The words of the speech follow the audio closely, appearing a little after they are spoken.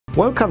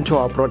Welcome to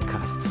our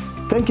broadcast.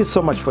 Thank you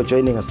so much for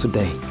joining us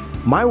today.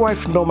 My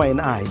wife Norma and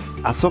I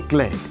are so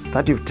glad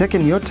that you've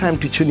taken your time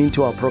to tune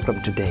into our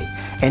program today.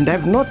 And I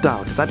have no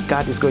doubt that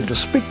God is going to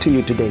speak to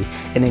you today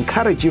and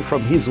encourage you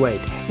from His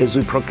word as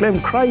we proclaim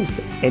Christ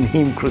and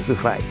Him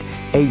crucified.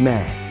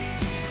 Amen.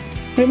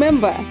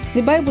 Remember,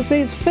 the Bible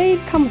says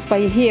faith comes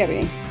by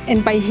hearing,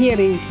 and by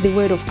hearing the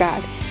word of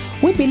God.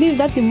 We believe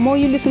that the more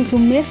you listen to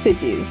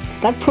messages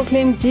that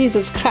proclaim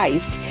Jesus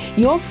Christ,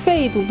 your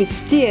faith will be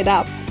stirred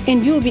up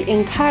and you'll be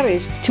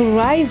encouraged to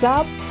rise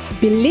up,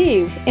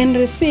 believe, and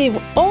receive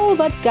all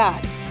that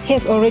God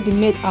has already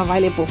made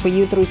available for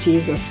you through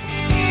Jesus.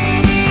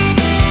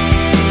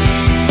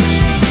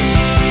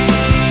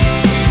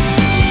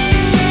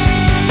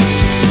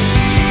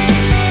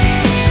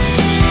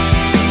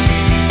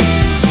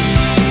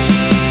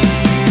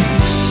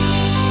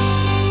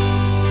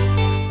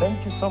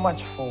 Thank you so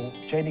much for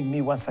joining me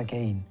once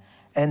again.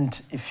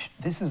 And if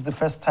this is the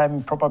first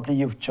time probably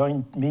you've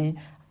joined me,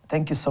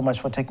 thank you so much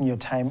for taking your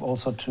time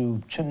also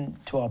to tune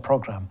to our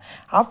program.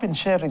 I've been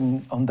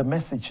sharing on the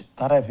message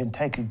that I've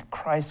entitled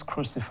Christ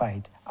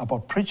Crucified,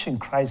 about preaching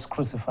Christ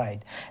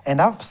crucified. And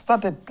I've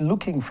started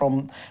looking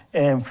from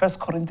 1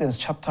 Corinthians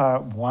chapter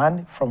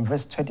 1 from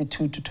verse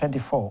 22 to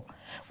 24,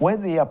 where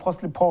the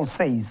Apostle Paul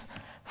says,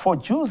 "For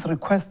Jews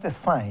request a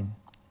sign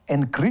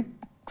and Greeks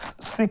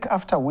seek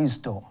after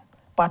wisdom,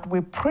 but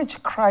we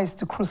preach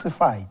Christ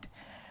crucified,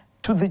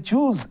 to the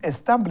Jews a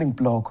stumbling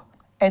block,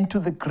 and to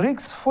the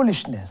Greeks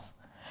foolishness.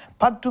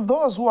 But to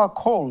those who are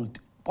called,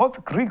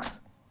 both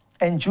Greeks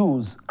and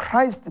Jews,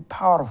 Christ the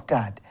power of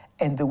God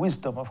and the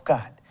wisdom of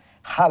God."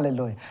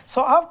 Hallelujah.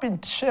 So I've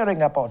been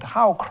sharing about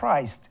how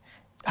Christ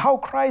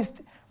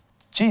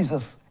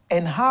Jesus,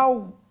 and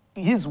how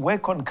His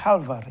work on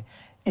Calvary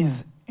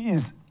is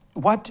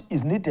what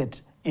is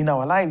needed in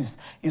our lives,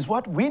 is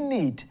what we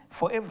need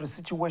for every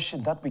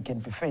situation that we can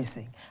be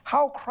facing.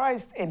 How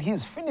Christ and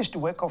His finished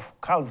work of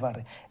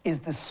Calvary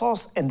is the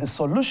source and the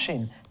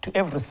solution to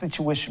every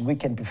situation we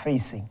can be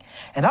facing.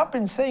 And I've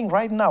been saying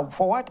right now,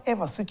 for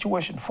whatever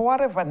situation, for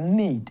whatever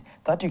need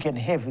that you can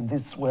have in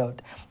this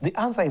world, the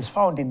answer is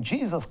found in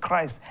Jesus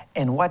Christ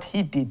and what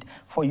He did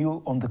for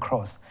you on the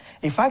cross.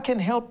 If I can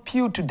help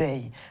you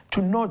today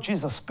to know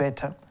Jesus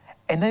better,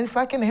 and then if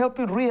I can help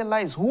you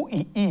realize who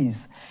He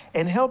is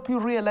and help you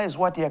realize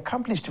what He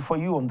accomplished for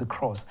you on the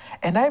cross,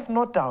 and I have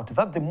no doubt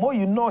that the more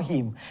you know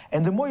Him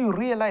and the more you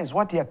realize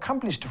what He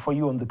accomplished for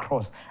you on the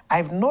cross, I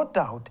have no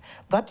doubt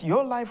that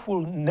your life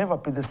will never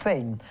be the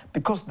same,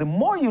 because the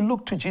more you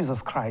look to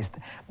Jesus Christ,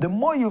 the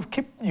more you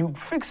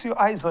fix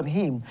your eyes on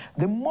Him,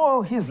 the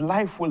more His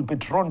life will be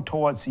drawn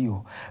towards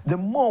you. The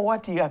more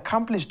what He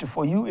accomplished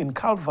for you in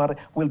Calvary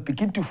will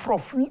begin to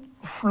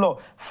flow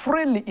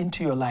freely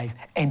into your life,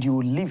 and you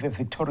will live a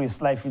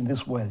victorious life in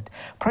this world.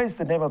 Praise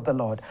the name of the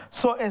Lord.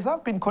 So as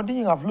I've been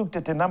continuing, I've looked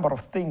at a number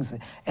of things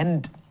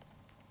and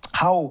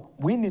how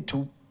we need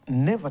to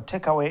never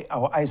take away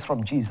our eyes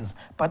from Jesus,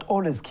 but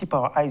always keep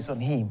our eyes on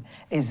Him,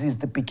 as is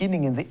the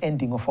beginning and the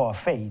ending of our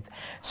faith.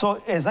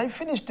 So as I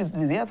finished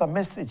the other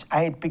message,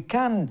 I had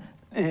begun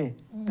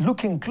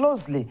looking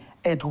closely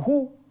at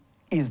who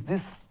is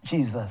this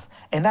Jesus.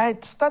 And I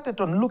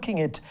started on looking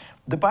at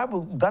the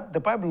Bible, that the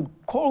Bible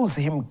calls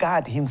Him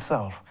God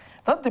Himself,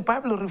 that the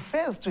Bible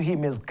refers to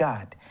Him as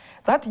God,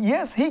 that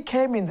yes, He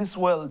came in this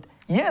world,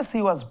 yes,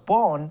 He was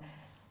born,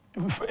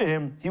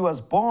 and he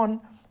was born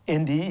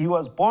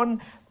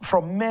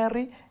from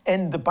Mary,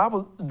 and the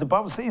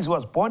Bible says He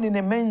was born in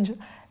a manger,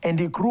 and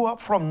He grew up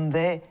from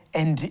there,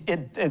 and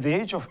at the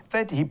age of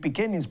 30, He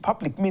began His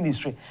public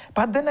ministry.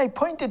 But then I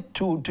pointed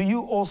to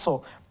you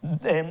also,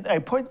 I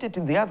pointed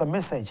in the other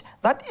message,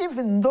 that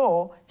even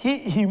though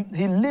he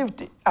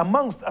lived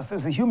amongst us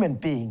as a human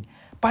being,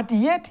 but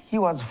yet He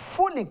was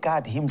fully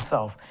God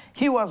Himself.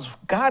 He was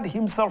God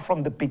Himself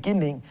from the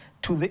beginning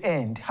to the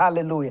end.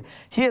 Hallelujah.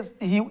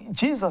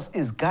 Jesus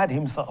is God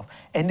Himself.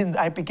 And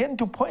I began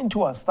to point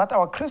to us that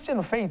our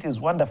Christian faith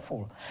is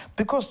wonderful,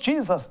 because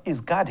Jesus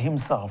is God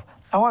Himself.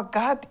 Our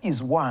God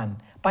is one,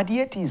 but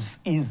yet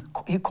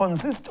He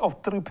consists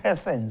of three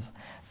persons: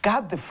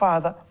 God the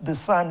Father, the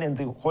Son, and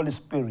the Holy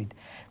Spirit.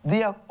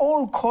 They are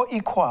all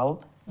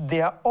co-equal.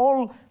 They are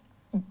all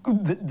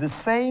the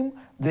same.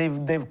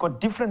 They've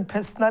got different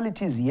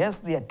personalities. Yes,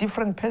 they are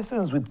different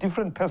persons with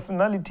different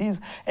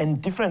personalities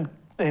and different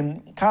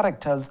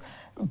characters,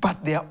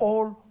 but they are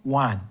all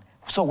one.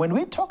 So when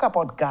we talk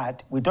about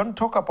God, we don't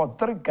talk about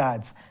three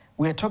gods.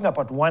 We are talking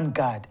about one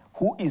God,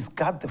 who is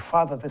God the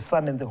Father, the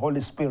Son, and the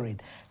Holy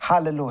Spirit.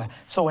 Hallelujah.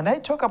 So when I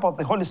talk about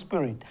the Holy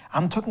Spirit,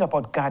 I'm talking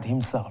about God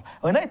Himself.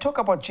 When I talk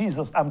about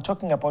Jesus, I'm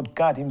talking about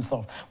God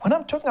Himself. When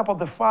I'm talking about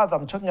the Father,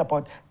 I'm talking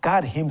about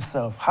God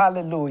Himself.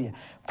 Hallelujah.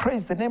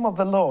 Praise the name of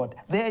the Lord.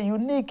 They are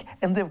unique,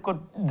 and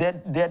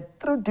they're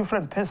three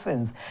different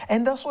persons.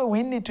 And that's why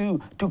we need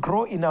to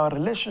grow in our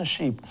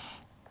relationship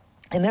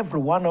in every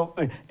one of,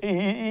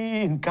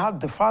 in God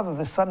the Father,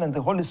 the Son, and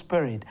the Holy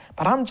Spirit.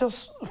 But I'm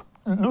just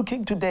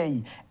looking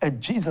today at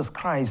Jesus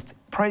Christ,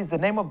 Praise the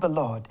name of the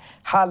Lord.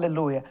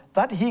 Hallelujah.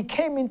 That he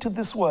came into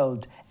this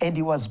world and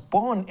he was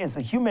born as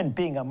a human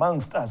being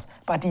amongst us,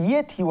 but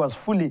yet he was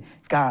fully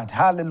God.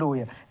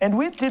 Hallelujah. And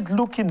we did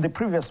look in the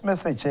previous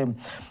message, we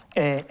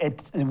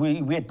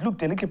had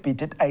looked a little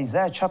bit at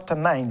Isaiah chapter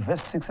 9,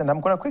 verse 6, and I'm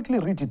going to quickly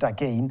read it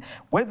again,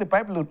 where the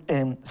Bible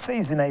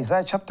says in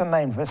Isaiah chapter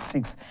 9, verse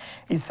 6,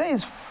 it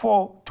says,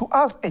 "For to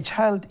us a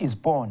child is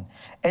born,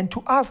 and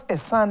to us a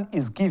son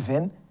is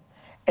given,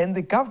 and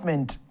the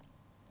government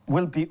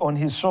will be on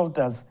his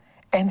shoulders,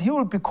 and he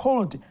will be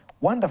called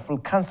Wonderful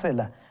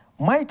Counselor,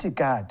 Mighty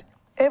God,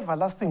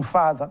 Everlasting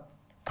Father,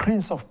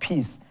 Prince of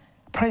Peace."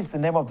 Praise the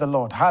name of the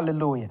Lord.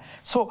 Hallelujah.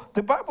 So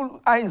the Bible,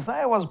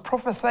 Isaiah was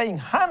prophesying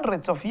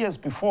hundreds of years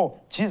before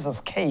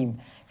Jesus came.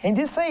 And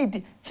he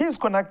said he's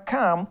going to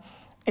come,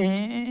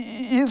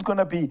 he's going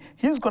to be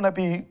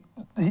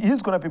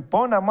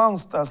born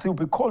amongst us. He'll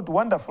be called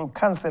Wonderful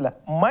Counselor,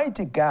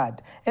 Mighty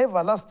God,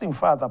 Everlasting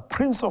Father,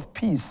 Prince of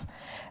Peace.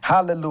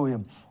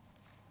 Hallelujah.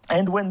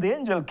 And when the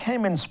angel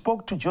came and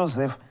spoke to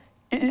Joseph,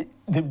 the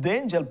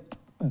angel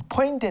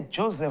pointed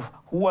Joseph,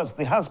 who was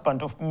the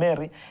husband of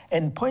Mary,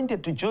 and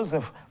pointed to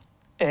Joseph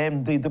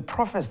the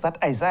prophets that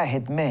Isaiah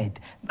had made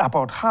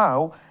about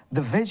how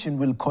the virgin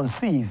will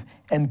conceive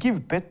and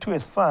give birth to a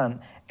son,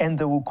 and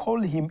they will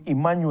call him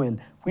Emmanuel,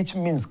 which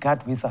means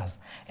God with us.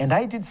 And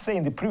I did say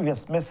in the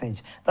previous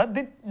message that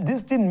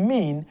this didn't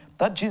mean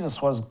that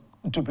Jesus was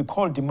to be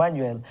called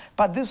Emmanuel,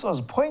 but this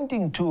was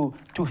pointing to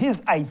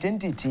his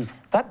identity,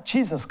 that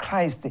Jesus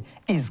Christ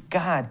is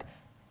God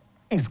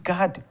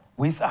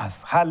with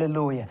us.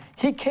 Hallelujah.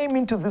 He came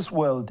into this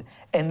world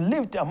and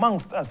lived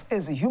amongst us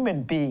as a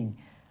human being,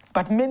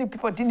 but many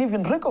people didn't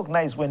even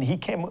recognize when he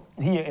came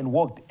here and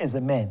walked as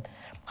a man.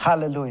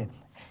 Hallelujah.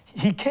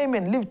 He came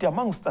and lived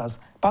amongst us,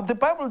 but the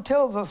Bible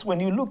tells us, when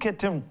you look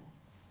at him,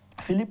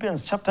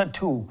 Philippians chapter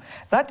 2,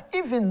 that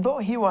even though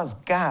he was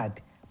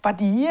God, but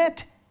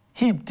yet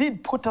he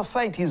did put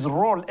aside his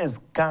role as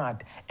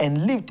God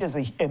and lived as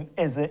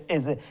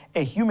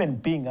a human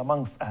being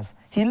amongst us.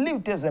 He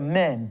lived as a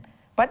man,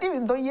 but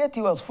even though yet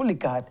he was fully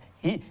God,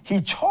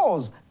 he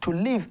chose to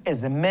live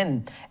as a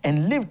man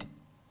and lived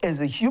as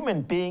a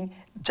human being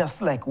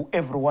just like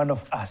every one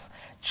of us.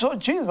 So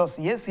Jesus,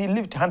 yes, he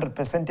lived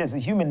 100% as a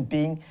human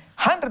being,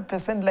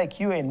 100% like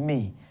you and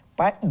me.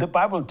 But the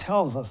Bible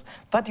tells us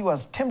that he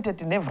was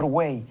tempted in every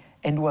way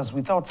and was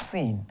without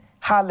sin.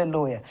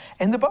 Hallelujah.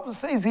 And the Bible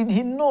says he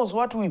knows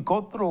what we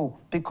go through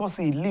because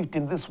he lived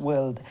in this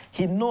world.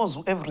 He knows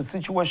every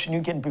situation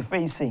you can be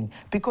facing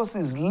because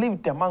he's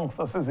lived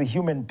amongst us as a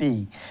human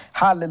being.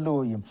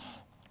 Hallelujah.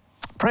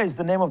 Praise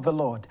the name of the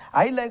Lord.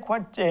 I like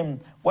what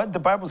the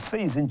Bible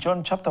says in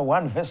John chapter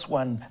 1, verse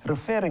 1,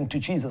 referring to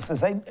Jesus,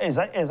 as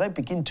I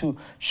begin to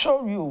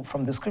show you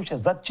from the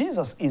scriptures that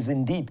Jesus is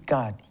indeed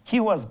God. He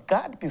was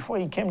God before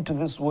he came to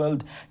this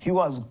world. He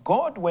was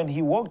God when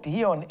he walked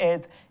here on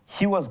earth.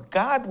 He was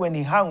God when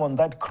he hung on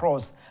that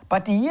cross.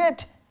 But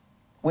yet,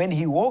 when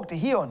he walked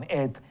here on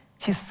earth,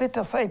 he set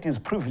aside his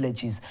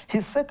privileges.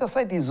 He set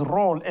aside his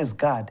role as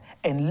God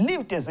and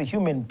lived as a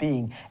human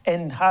being.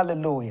 And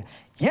hallelujah.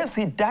 Yes,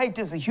 he died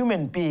as a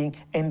human being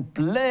and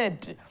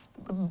bled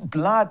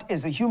blood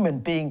as a human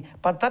being,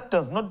 but that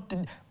does not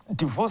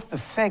divorce the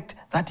fact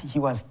that he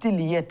was still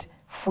yet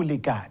fully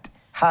God.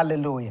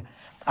 Hallelujah.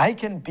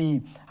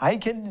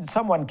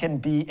 Someone can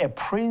be a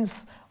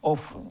prince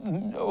of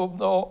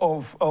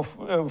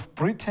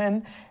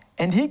Britain,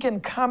 and he can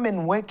come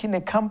and work in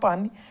a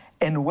company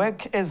and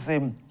work as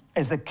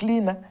a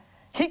cleaner.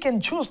 He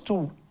can choose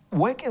to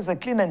work as a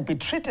cleaner and be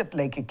treated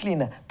like a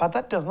cleaner, but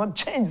that does not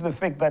change the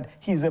fact that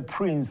he's a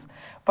prince.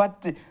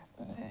 But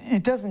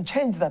it doesn't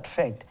change that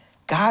fact.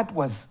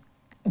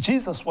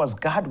 Jesus was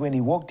God when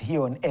he walked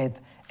here on earth,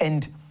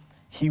 and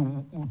he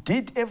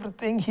did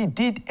everything he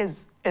did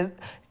as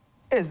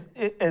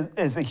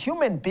a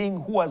human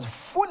being who was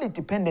fully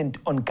dependent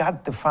on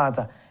God the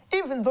Father.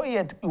 Even though he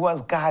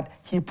was God,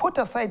 he put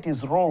aside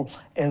his role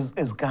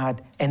as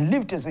God and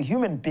lived as a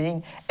human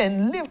being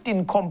and lived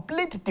in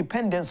complete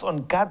dependence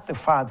on God the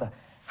Father.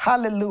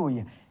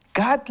 Hallelujah.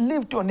 God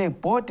lived on a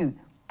body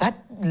that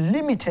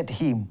limited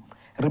him.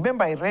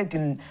 Remember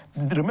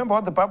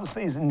what the Bible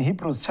says in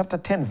Hebrews chapter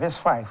 10, verse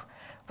 5.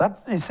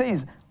 That it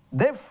says,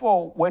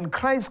 therefore, when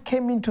Christ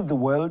came into the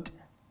world,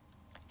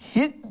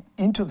 he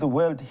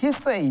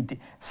said,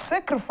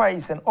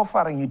 sacrifice and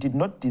offering you did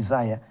not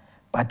desire,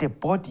 but a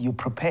body you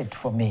prepared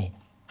for me.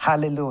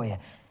 Hallelujah.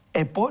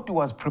 A body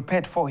was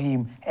prepared for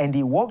him, and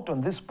he walked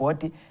on this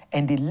body,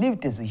 and he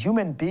lived as a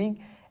human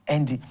being,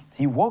 and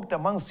he walked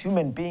amongst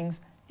human beings,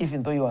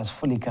 even though he was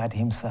fully God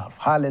himself.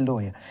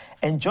 Hallelujah.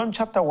 And John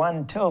chapter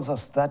 1 tells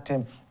us that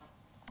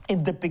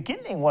in the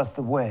beginning was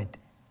the Word,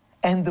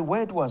 and the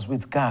Word was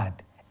with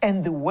God,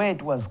 and the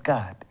Word was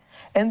God.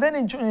 And then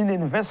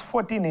in verse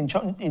 14,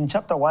 in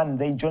chapter 1,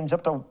 then John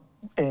chapter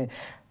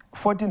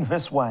 14,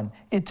 verse 1,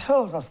 it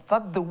tells us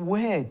that the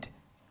Word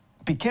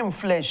became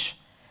flesh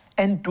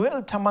and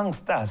dwelt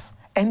amongst us,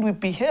 and we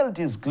beheld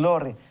his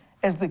glory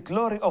as the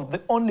glory of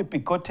the only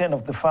begotten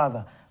of the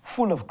Father,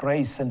 full of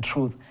grace and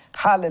truth.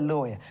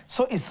 Hallelujah.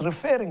 So it's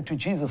referring to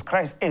Jesus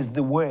Christ as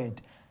the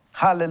Word.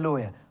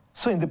 Hallelujah.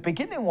 So in the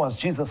beginning was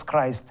Jesus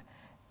Christ.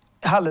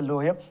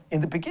 Hallelujah.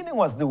 In the beginning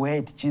was the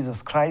Word,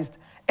 Jesus Christ.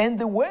 And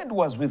the Word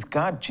was with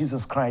God,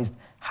 Jesus Christ.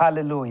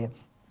 Hallelujah.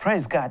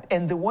 Praise God.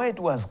 And the Word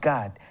was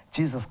God,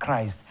 Jesus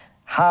Christ.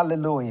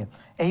 Hallelujah.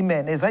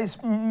 Amen. This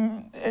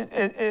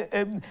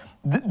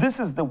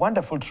is the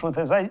wonderful truth.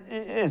 As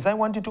I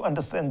want you to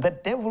understand, the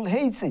devil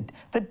hates it.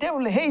 The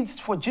devil hates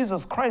for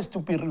Jesus Christ to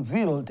be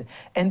revealed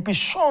and be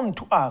shown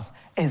to us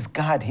as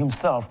God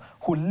himself,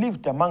 who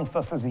lived amongst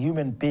us as a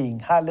human being.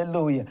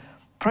 Hallelujah.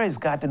 Praise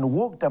God, and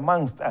walked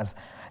amongst us.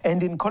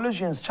 And in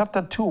Colossians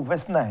chapter 2,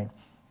 verse 9,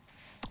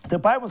 the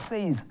Bible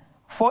says,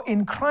 "For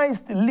in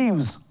Christ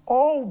lives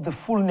all the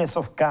fullness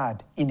of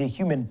God in a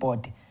human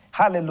body."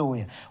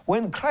 Hallelujah.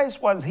 When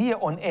Christ was here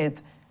on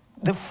earth,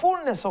 the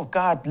fullness of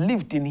God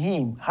lived in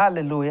him.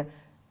 Hallelujah.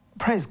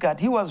 Praise God.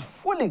 He was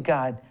fully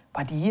God,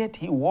 but yet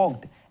he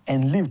walked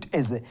and lived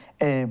as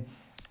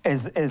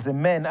a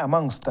man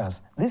amongst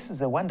us. This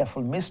is a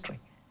wonderful mystery.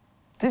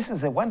 This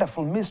is a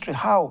wonderful mystery,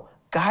 how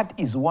God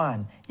is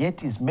one,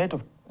 yet is made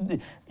of,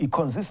 he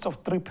consists of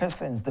three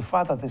persons, the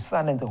Father, the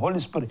Son, and the Holy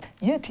Spirit,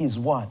 yet he is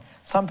one.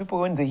 Some people,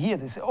 when they hear,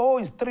 they say, oh,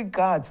 he's three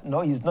gods.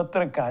 No, he's not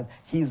three gods.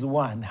 He is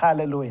one.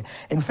 Hallelujah.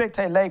 In fact,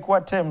 I like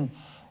what 1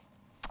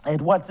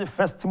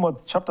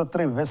 Timothy chapter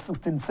 3, verse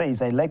 16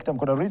 says. I'm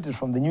going to read it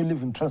from the New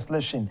Living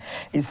Translation.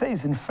 It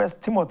says in 1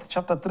 Timothy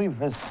chapter 3,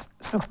 verse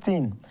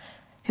 16,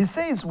 he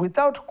says,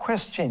 without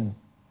question,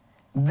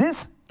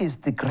 this is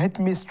the great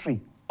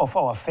mystery of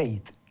our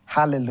faith.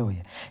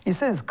 Hallelujah. He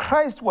says,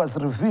 Christ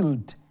was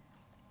revealed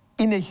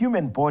in a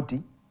human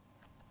body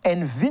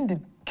and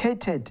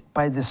vindicated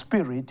by the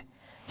Spirit.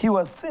 He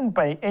was seen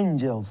by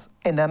angels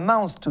and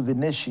announced to the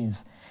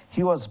nations.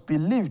 He was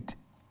believed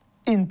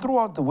in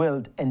throughout the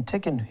world and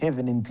taken to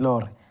heaven in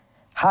glory.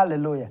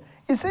 Hallelujah.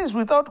 He says,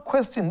 without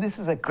question, this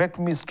is a great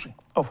mystery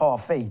of our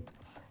faith.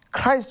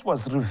 Christ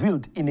was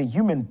revealed in a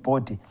human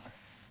body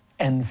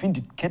and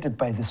vindicated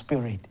by the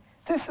Spirit.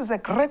 This is a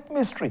great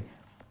mystery.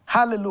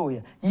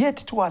 Hallelujah. Yet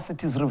to us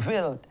it is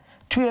revealed.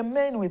 To a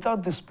man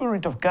without the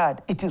Spirit of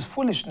God, it is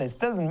foolishness. It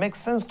doesn't make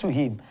sense to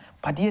him.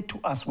 But yet to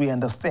us we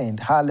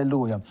understand.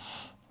 Hallelujah.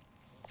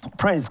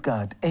 Praise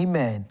God.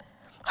 Amen.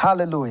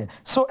 Hallelujah.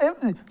 So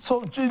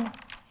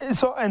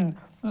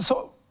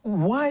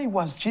why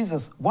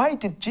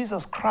did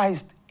Jesus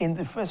Christ in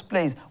the first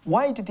place,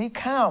 why did he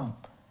come?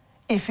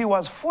 If he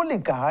was fully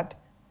God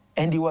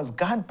and he was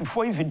God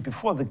even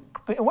before the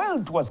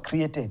world was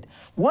created,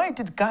 why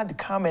did God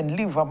come and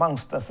live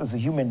amongst us as a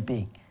human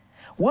being?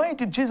 Why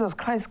did Jesus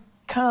Christ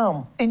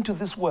come into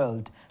this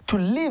world to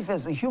live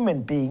as a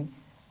human being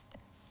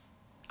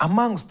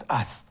amongst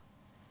us?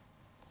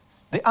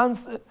 The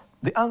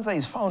answer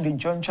is found in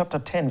John chapter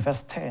 10,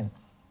 verse 10.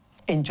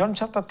 In John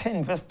chapter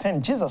 10, verse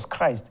 10, Jesus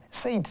Christ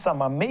said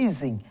some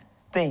amazing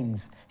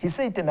things. He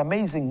said an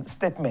amazing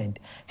statement.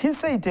 He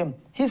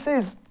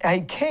says, I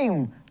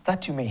came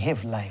that you may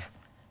have life.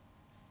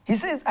 He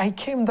says, I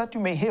came that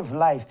you may have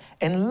life,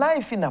 and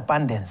life in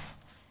abundance.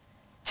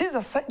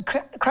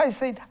 Christ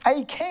said,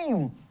 I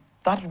came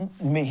that you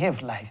may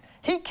have life.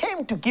 He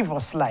came to give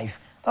us life.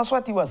 That's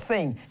what he was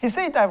saying. He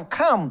said, I've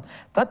come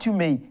that you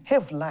may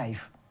have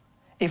life.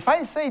 If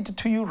I say it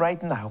to you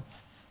right now,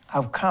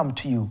 I've come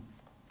to you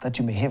that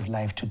you may have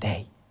life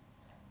today.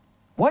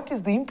 What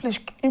is the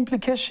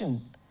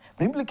implication?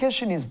 The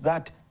implication is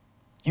that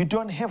you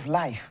don't have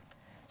life.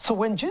 So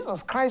when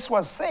Jesus Christ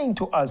was saying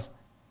to us,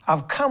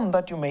 I've come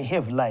that you may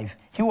have life,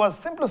 he was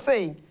simply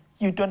saying,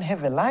 you don't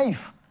have a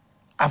life.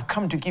 I've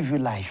come to give you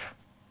life.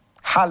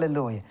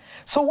 Hallelujah.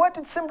 So what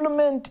it simply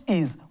meant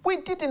is we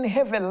didn't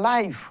have a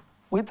life.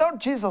 Without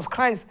Jesus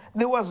Christ,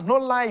 there was no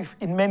life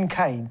in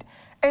mankind.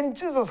 And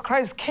Jesus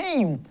Christ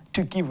came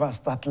to give us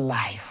that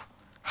life.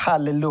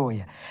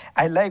 Hallelujah.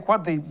 I like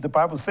what the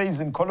Bible says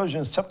in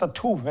Colossians chapter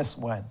 2, verse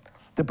 1.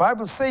 The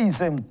Bible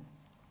says,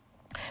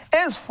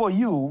 as for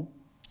you,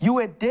 you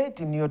were dead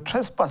in your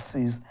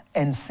trespasses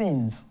and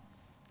sins.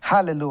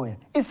 Hallelujah.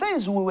 It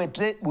says we were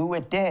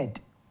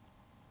dead.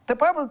 The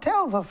Bible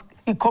tells us,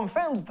 it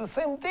confirms the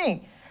same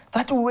thing,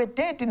 that we were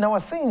dead in our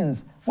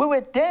sins. We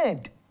were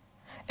dead.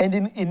 And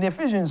in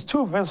Ephesians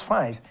 2, verse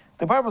 5,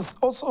 the Bible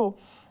also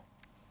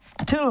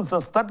tells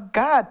us that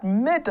God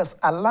made us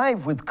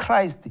alive with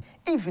Christ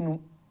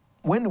even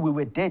when we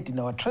were dead in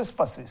our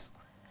trespasses.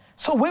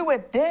 So we were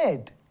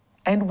dead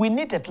and we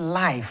needed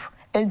life.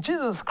 And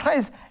Jesus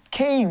Christ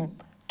came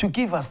to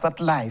give us that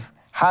life.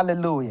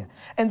 Hallelujah.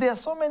 And there are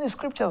so many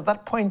scriptures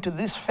that point to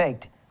this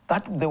fact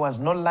that there was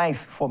no life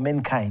for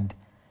mankind.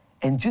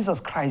 And Jesus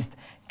Christ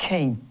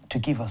came to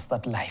give us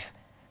that life.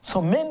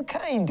 So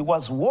mankind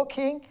was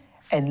walking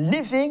and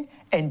living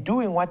and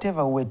doing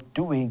whatever we're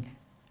doing,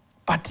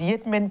 but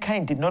yet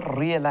mankind did not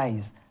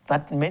realize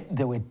that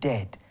they were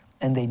dead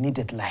and they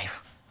needed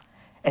life.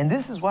 And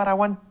this is what I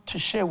want to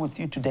share with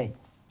you today,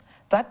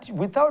 that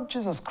without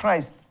Jesus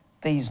Christ,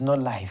 there is no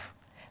life.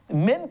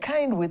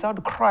 Mankind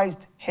without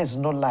Christ has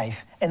no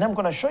life. And I'm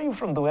going to show you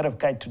from the Word of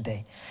God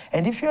today.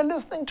 And if you're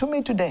listening to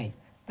me today,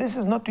 This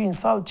is not to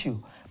insult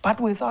you. But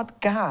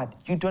without God,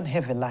 you don't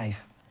have a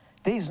life.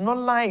 There is no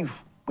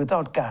life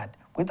without God.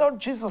 Without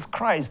Jesus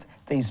Christ,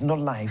 there is no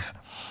life.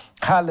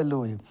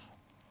 Hallelujah.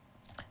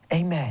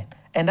 Amen.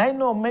 And I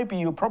know maybe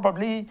you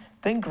probably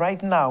think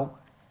right now,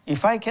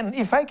 if I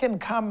can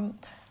come,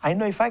 I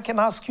know if I can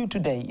ask you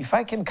today, if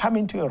I can come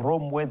into a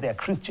room where there are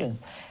Christians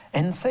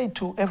and say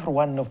to every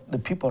one of the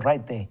people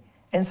right there,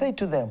 and say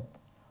to them,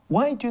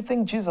 why do you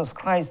think Jesus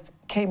Christ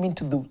came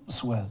into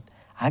this world?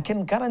 I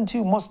can guarantee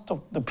you most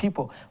of the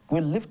people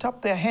will lift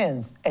up their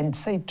hands and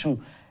say to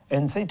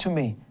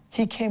me,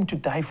 he came to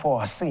die for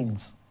our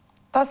sins.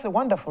 That's a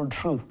wonderful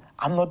truth.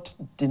 I'm not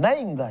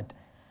denying that.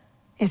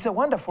 It's a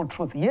wonderful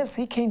truth. Yes,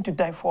 he came to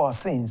die for our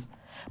sins.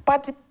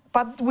 But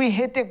we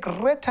had a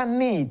greater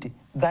need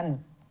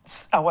than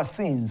our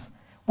sins.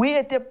 We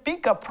had a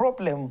bigger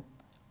problem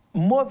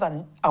more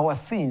than our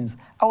sins.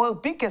 Our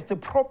biggest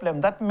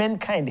problem that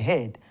mankind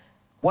had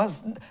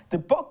was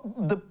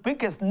the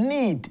biggest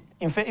need,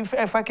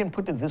 if I can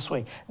put it this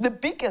way, the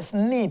biggest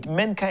need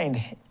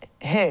mankind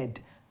had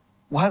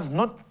was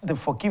not the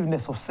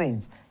forgiveness of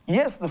sins.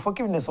 Yes, the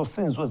forgiveness of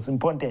sins was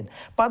important,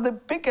 but the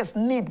biggest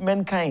need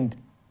mankind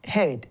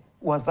had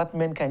was that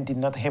mankind did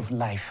not have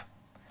life.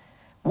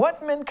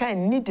 What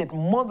mankind needed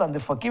more than the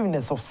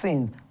forgiveness of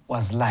sins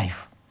was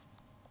life.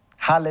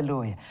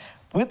 Hallelujah.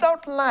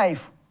 Without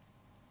life,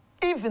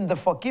 even the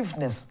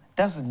forgiveness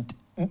doesn't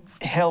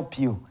help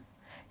you.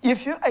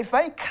 If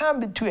I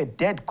come to a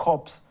dead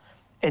corpse,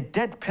 a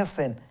dead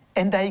person,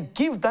 and I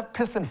give that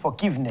person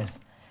forgiveness,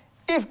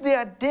 if they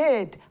are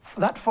dead,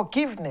 that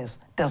forgiveness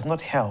does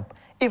not help.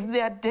 If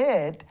they are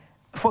dead,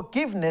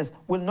 forgiveness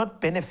will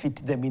not benefit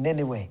them in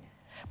any way.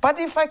 But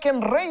if I can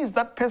raise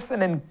that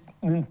person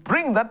and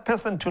bring that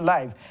person to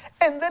life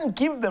and then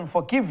give them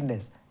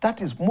forgiveness,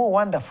 that is more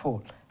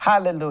wonderful.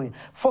 Hallelujah.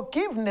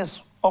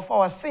 Forgiveness of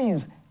our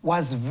sins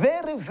was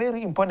very,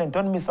 very important.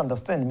 Don't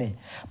misunderstand me.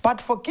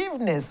 But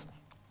forgiveness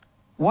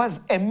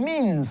was a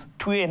means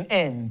to an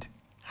end.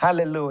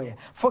 Hallelujah.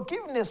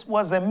 Forgiveness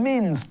was a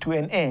means to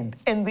an end,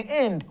 and the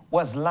end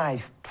was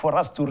life, for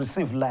us to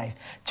receive life.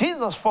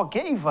 Jesus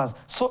forgave us,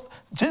 so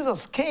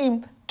Jesus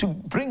came to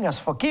bring us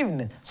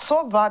forgiveness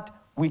so that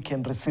we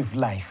can receive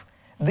life.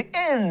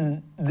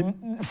 The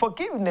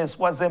forgiveness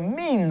was a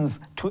means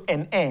to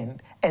an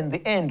end, and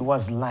the end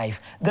was life.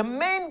 The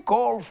main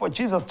goal for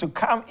Jesus to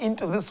come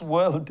into this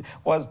world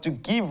was to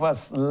give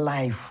us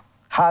life.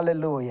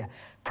 Hallelujah.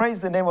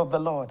 Praise the name of the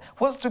Lord.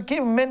 Was to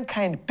give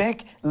mankind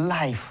back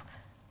life.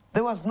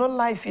 There was no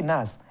life in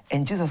us,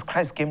 and Jesus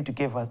Christ came to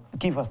give us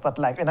that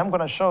life. And I'm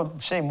going to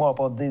share more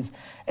about this,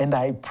 and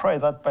I pray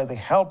that by the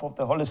help of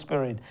the Holy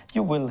Spirit,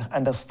 you will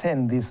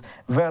understand this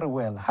very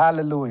well.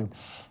 Hallelujah.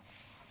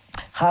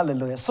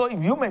 Hallelujah. So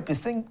you might be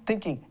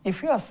thinking,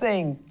 if you are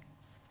saying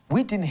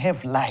we didn't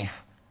have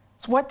life,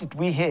 so what did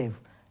we have?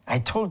 I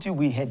told you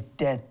we had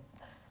death.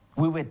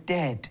 We were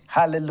dead.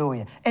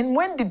 Hallelujah. And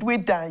when did we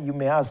die, you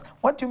may ask?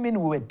 What do you mean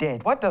we were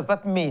dead? What does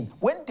that mean?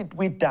 When did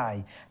we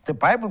die? The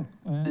Bible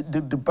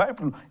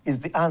is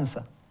the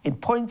answer. It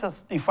points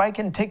us, if I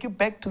can take you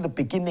back to the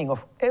beginning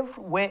of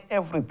where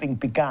everything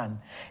began.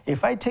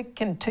 If I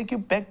can take you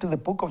back to the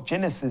book of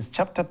Genesis,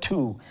 chapter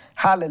 2.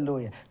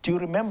 Hallelujah. Do you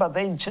remember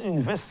there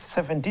in verse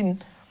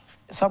 17,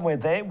 somewhere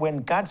there, when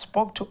God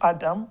spoke to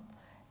Adam,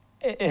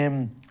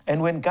 and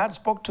when God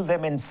spoke to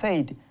them and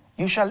said,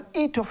 you shall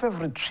eat of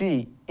every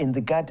tree in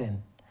the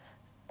garden,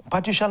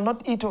 but you shall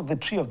not eat of the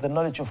tree of the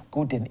knowledge of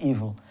good and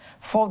evil.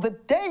 For the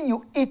day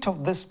you eat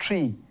of this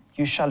tree,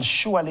 you shall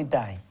surely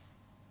die.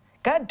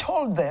 God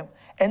told them,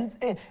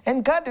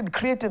 and God had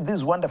created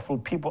these wonderful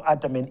people,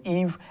 Adam and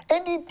Eve,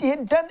 and he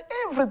had done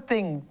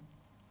everything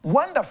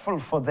wonderful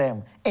for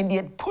them, and he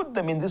had put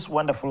them in this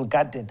wonderful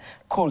garden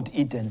called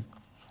Eden.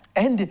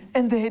 And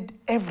they had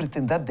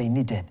everything that they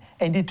needed.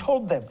 And he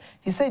told them,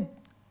 he said,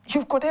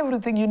 you've got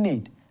everything you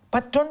need.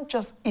 But don't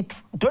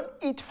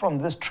eat from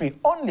this tree.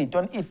 Only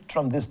don't eat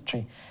from this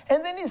tree.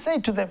 And then he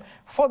said to them,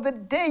 for the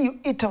day you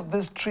eat of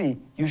this tree,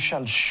 you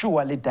shall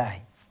surely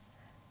die.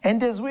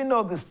 And as we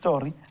know the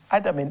story,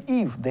 Adam and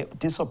Eve, they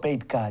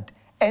disobeyed God.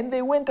 And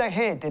they went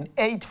ahead and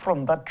ate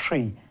from that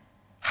tree.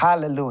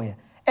 Hallelujah.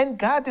 And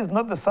God is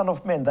not the Son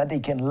of Man that he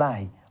can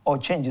lie or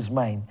change his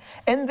mind.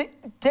 And the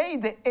day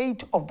they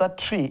ate of that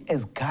tree,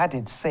 as God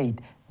had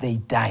said, they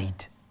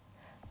died.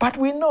 But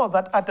we know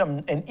that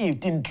Adam and Eve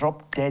didn't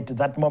drop dead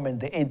that moment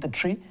they ate the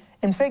tree.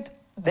 In fact,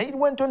 they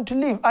went on to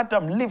live.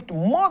 Adam lived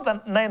more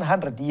than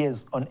 900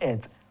 years on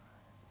earth.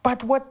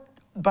 But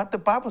the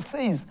Bible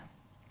says,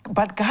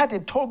 but God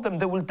had told them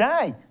they will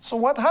die. So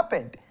what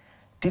happened?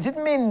 Did it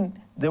mean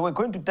they were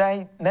going to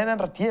die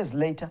 900 years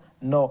later?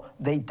 No,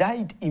 they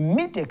died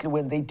immediately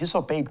when they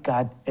disobeyed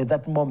God at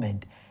that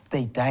moment.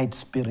 They died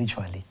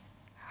spiritually.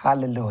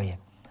 Hallelujah.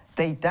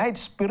 They died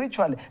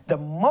spiritually. The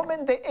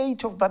moment they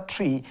ate of that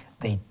tree,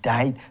 they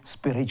died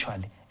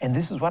spiritually. And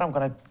this is what I'm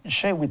going to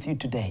share with you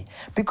today.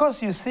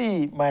 Because you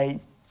see, my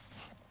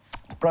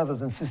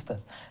brothers and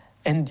sisters,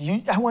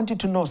 I want you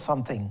to know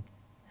something.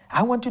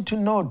 I want you to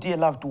know, dear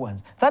loved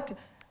ones, that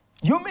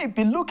you may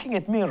be looking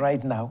at me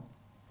right now,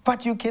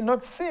 but you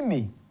cannot see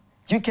me.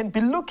 You can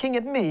be looking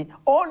at me.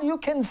 All you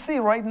can see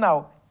right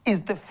now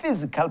is the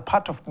physical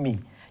part of me.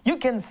 You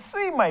can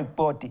see my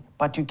body,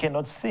 but you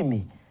cannot see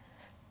me.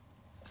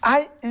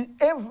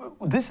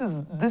 This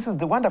is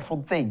the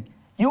wonderful thing.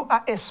 You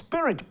are a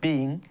spirit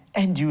being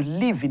and you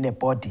live in a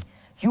body.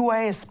 You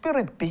are a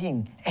spirit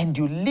being and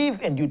you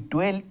live and you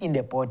dwell in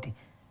a body.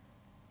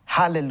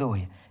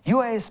 Hallelujah. You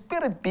are a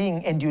spirit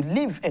being and you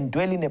live and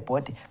dwell in a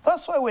body.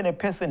 That's why when a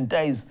person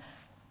dies,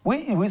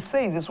 we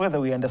say this whether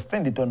we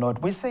understand it or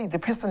not. We say the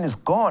person is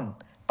gone,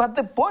 but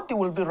the body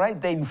will be right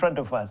there in front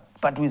of us.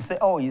 But we say,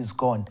 oh, he's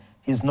gone.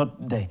 He's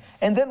not there.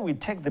 And then we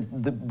take the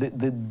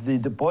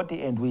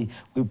body and we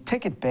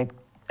take it back,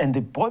 and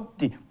the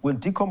body will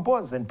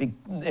decompose and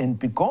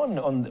be gone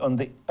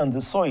on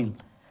the soil.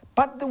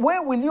 But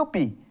where will you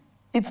be?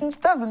 It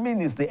doesn't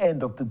mean it's the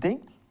end of the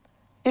thing.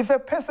 If a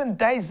person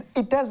dies,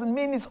 it doesn't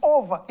mean it's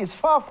over. It's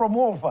far from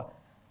over.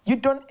 You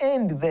don't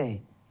end there.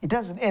 It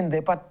doesn't end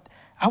there. But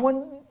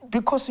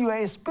because you are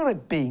a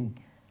spirit being,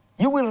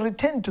 you will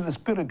return to the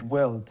spirit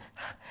world.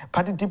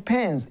 But it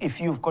depends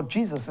if you've got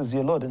Jesus as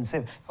your Lord and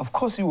Savior. Of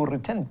course, you will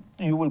return.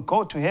 You will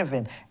go to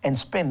heaven and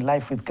spend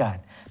life with God.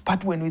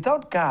 But when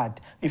without God,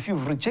 if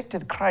you've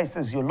rejected Christ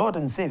as your Lord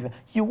and Savior,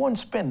 you won't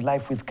spend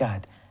life with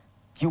God.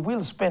 You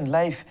will spend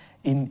life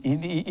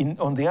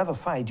on the other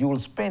side. You will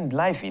spend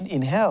life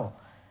in hell.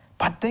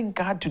 But thank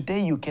God today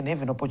you can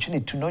have an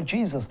opportunity to know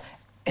Jesus,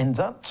 and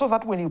so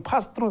that when you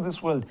pass through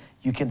this world,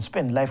 you can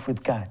spend life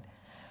with God.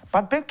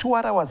 But back to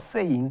what I was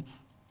saying,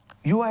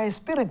 you are a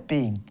spirit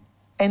being,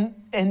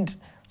 and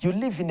you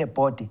live in a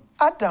body.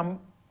 Adam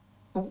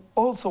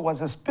also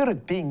was a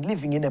spirit being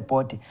living in a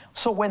body.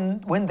 So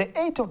when they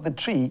ate of the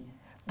tree,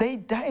 they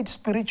died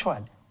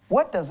spiritually.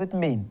 What does it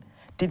mean?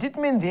 Did it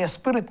mean their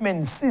spirit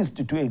man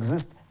ceased to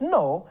exist?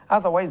 No,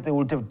 otherwise they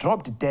would have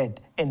dropped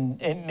dead and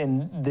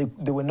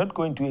they were not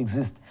going to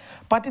exist.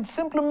 But it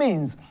simply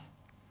means,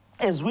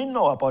 as we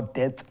know about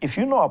death, if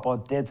you know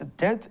about death,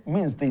 death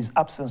means there is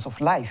absence of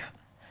life.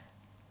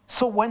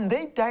 So when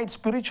they died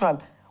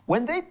spiritual,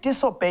 when they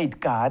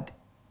disobeyed God,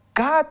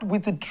 God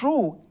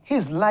withdrew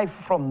his life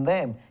from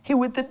them.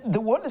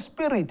 The Holy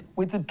Spirit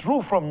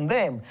withdrew from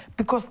them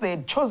because they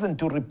had chosen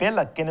to rebel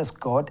against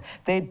God.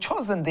 They had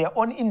chosen their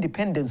own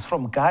independence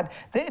from God.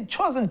 They had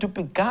chosen to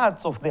be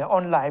gods of their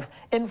own life.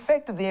 In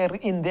fact,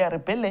 in their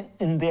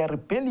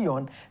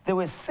rebellion, they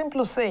were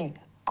simply saying,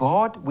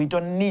 God, we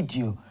don't need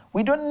you.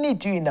 We don't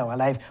need you in our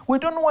life. We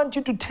don't want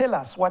you to tell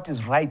us what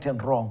is right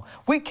and wrong.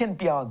 We can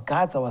be our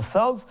gods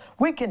ourselves.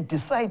 We can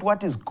decide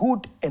what is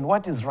good and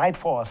what is right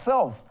for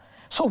ourselves.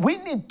 So we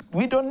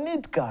don't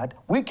need God.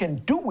 We can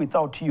do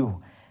without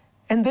you.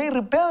 And they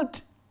rebelled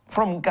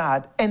from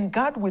God, and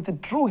God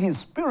withdrew his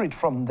spirit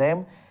from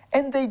them,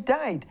 and they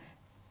died.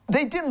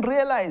 They didn't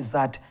realize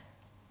that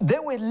they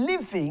were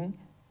living,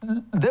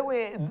 they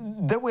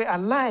were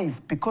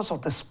alive because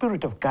of the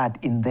Spirit of God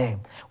in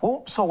them.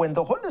 Well, so when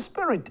the Holy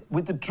Spirit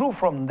withdrew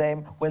from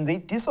them, when they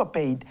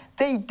disobeyed,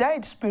 they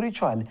died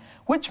spiritually,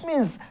 which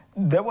means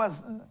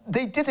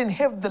they didn't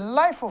have the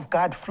life of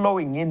God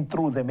flowing in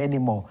through them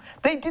anymore.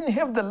 They didn't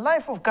have the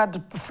life of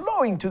God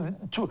flowing to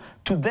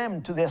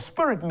them, to their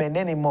spirit man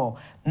anymore.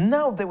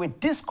 Now they were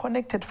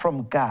disconnected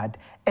from God,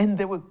 and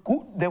they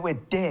were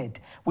dead.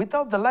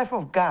 Without the life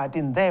of God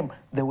in them,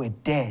 they were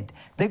dead.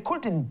 They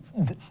couldn't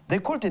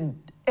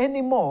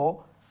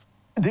anymore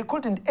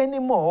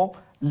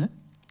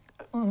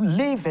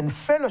live in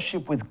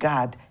fellowship with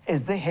God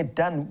as they had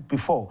done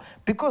before,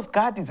 because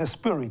God is a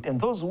spirit, and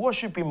those who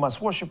worship him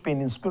must worship him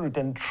in spirit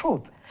and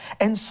truth.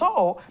 And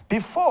so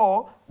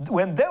before,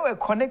 when they were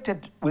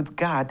connected with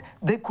God,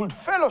 they could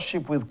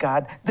fellowship with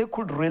God, they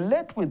could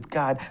relate with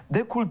God,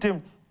 they could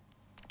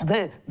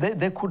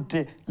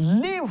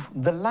live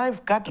the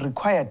life God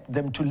required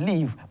them to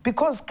live,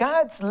 because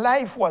God's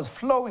life was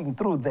flowing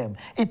through them.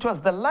 It was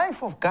the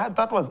life of God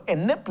that was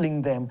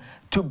enabling them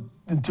to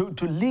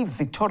live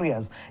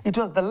victorious. It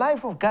was the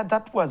life of God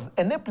that was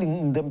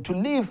enabling them to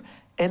live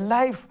a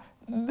life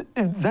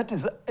that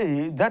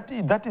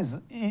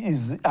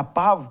is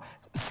above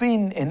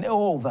sin and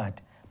all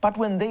that. But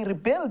when they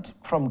rebelled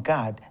from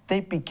God,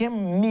 they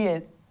became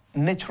mere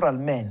natural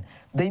men.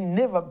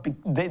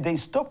 They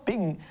stopped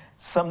being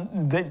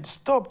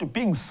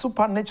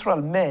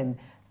supernatural men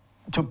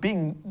to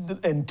being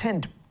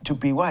intent to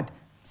be what?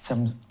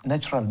 Some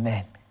natural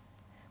men.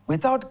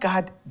 Without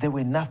God, they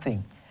were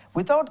nothing.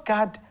 Without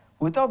God,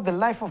 without the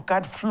life of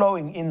God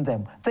flowing in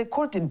them, they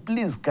couldn't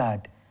please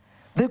God.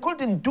 They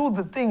couldn't do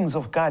the things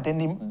of God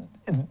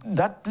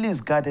that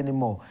pleased God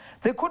anymore.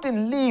 They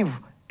couldn't live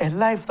a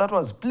life that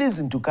was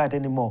pleasing to God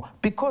anymore,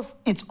 because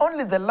it's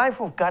only the life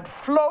of God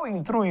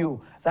flowing through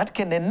you that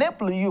can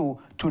enable you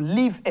to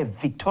live a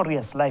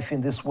victorious life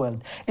in this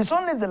world. It's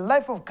only the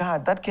life of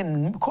God that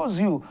can cause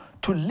you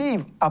to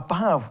live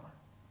above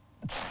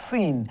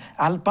sin,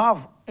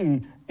 above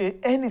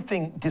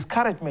anything,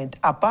 discouragement,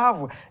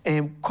 above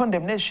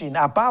condemnation,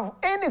 above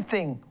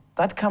anything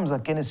that comes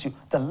against you.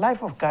 The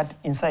life of God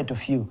inside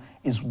of you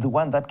is the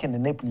one that can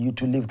enable you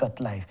to live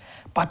that life.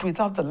 But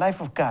without the life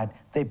of God,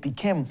 they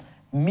became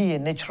me, a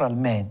natural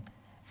man.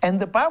 And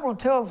the Bible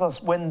tells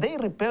us when they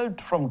rebelled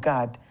from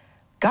God,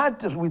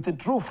 God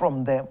withdrew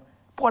from them.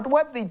 But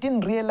what they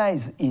didn't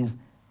realize is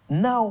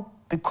now,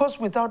 because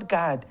without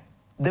God,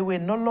 they were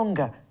no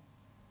longer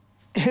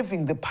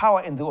having the power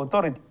and the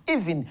authority,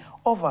 even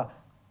over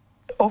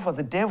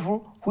the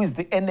devil, who is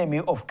the enemy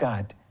of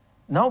God.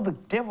 Now the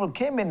devil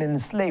came in and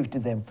enslaved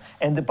them.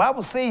 And the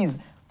Bible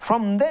says,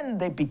 from then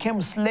they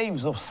became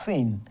slaves of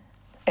sin.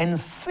 And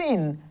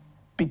sin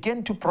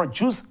began to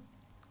produce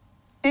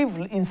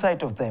evil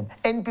inside of them.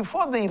 And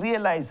before they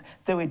realized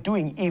they were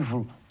doing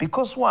evil,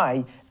 because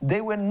why?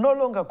 They were no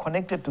longer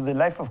connected to the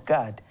life of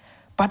God.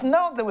 But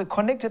now they were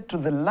connected to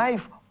the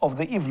life of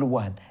the evil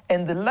one.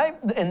 And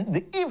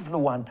the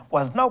evil one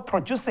was now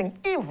producing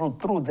evil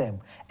through them.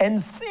 And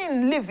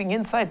sin living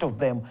inside of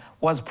them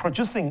was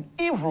producing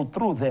evil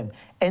through them.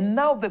 And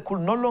now they could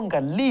no longer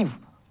live.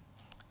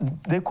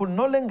 They could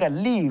no longer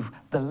live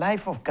the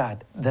life of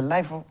God. The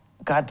life of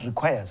God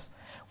requires.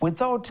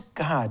 Without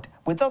God,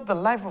 without the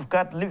life of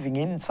God living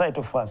inside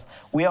of us,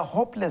 we are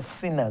hopeless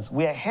sinners.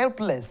 We are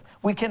helpless.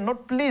 We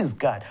cannot please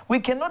God. We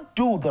cannot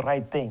do the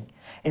right thing.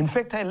 In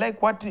fact, I like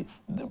what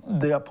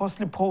the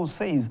Apostle Paul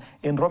says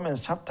in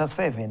Romans chapter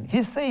 7.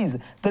 He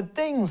says, the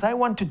things I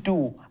want to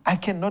do, I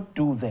cannot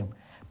do them.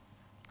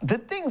 The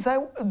things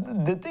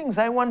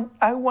I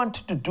want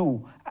to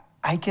do,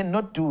 I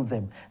cannot do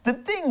them. The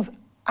things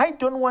I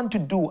don't want to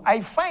do, I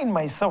find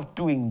myself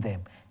doing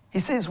them. He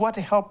says, what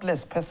a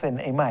helpless person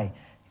am I?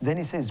 Then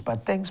he says,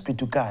 but thanks be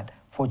to God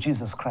for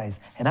Jesus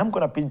Christ. And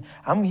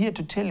I'm here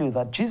to tell you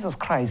that Jesus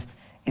Christ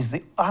is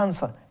the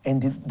answer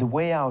and the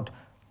way out.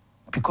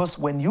 Because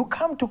when you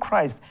come to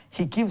Christ,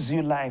 he gives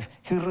you life.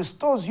 He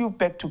restores you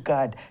back to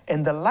God.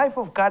 And the life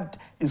of God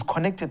is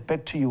connected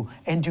back to you.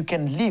 And you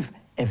can live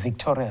a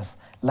victorious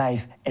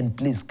life and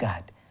please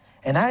God.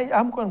 And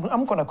I'm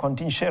going to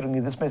continue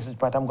sharing this message,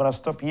 but I'm going to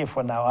stop here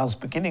for now. I was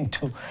beginning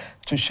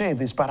to share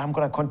this, but I'm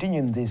going to continue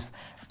in this.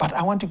 But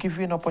I want to give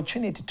you an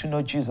opportunity to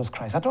know Jesus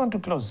Christ. I don't want to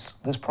close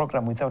this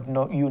program without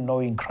you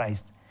knowing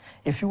Christ.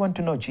 If you want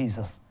to know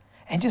Jesus,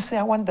 and you say,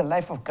 I want the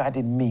life of God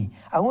in me.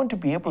 I want to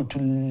be able to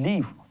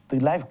live the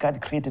life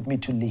God created me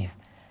to live.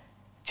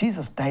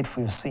 Jesus died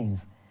for your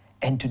sins,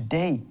 and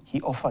today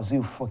he offers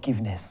you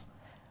forgiveness.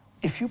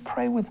 If you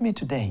pray with me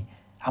today,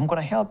 I'm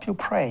going to help you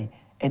pray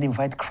and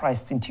invite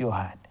Christ into your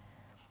heart.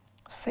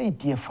 Say,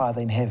 dear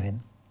Father in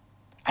heaven,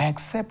 I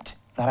accept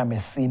that I'm a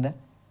sinner.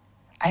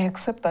 I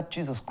accept that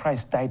Jesus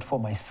Christ died for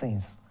my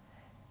sins.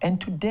 And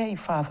today,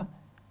 Father,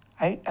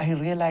 I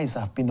realize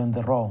I've been on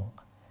the wrong.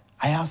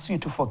 I ask you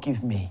to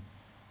forgive me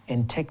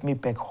and take me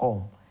back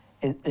home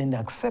and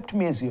accept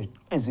me as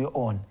your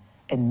own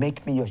and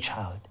make me your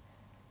child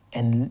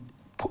and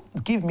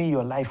give me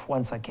your life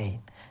once again,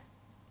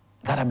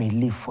 that I may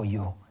live for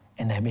you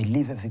and I may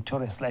live a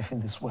victorious life in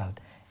this world,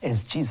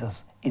 as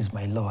Jesus is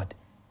my Lord,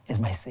 is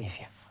my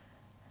Savior.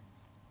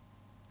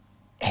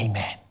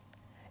 Amen.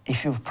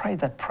 If you've prayed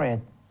that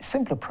prayer,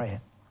 simple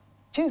prayer,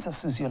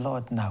 Jesus is your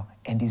Lord now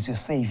and is your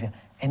Savior,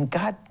 and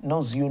God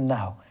knows you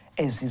now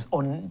as his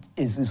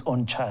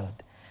own child.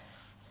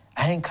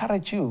 I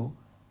encourage you,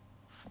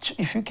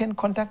 if you can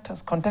contact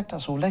us.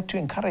 We would like to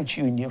encourage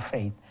you in your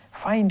faith.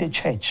 Find a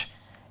church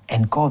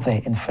and go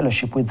there and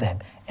fellowship with them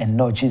and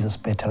know Jesus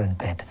better and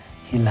better.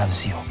 He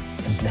loves you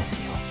and bless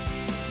you.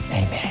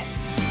 Amen.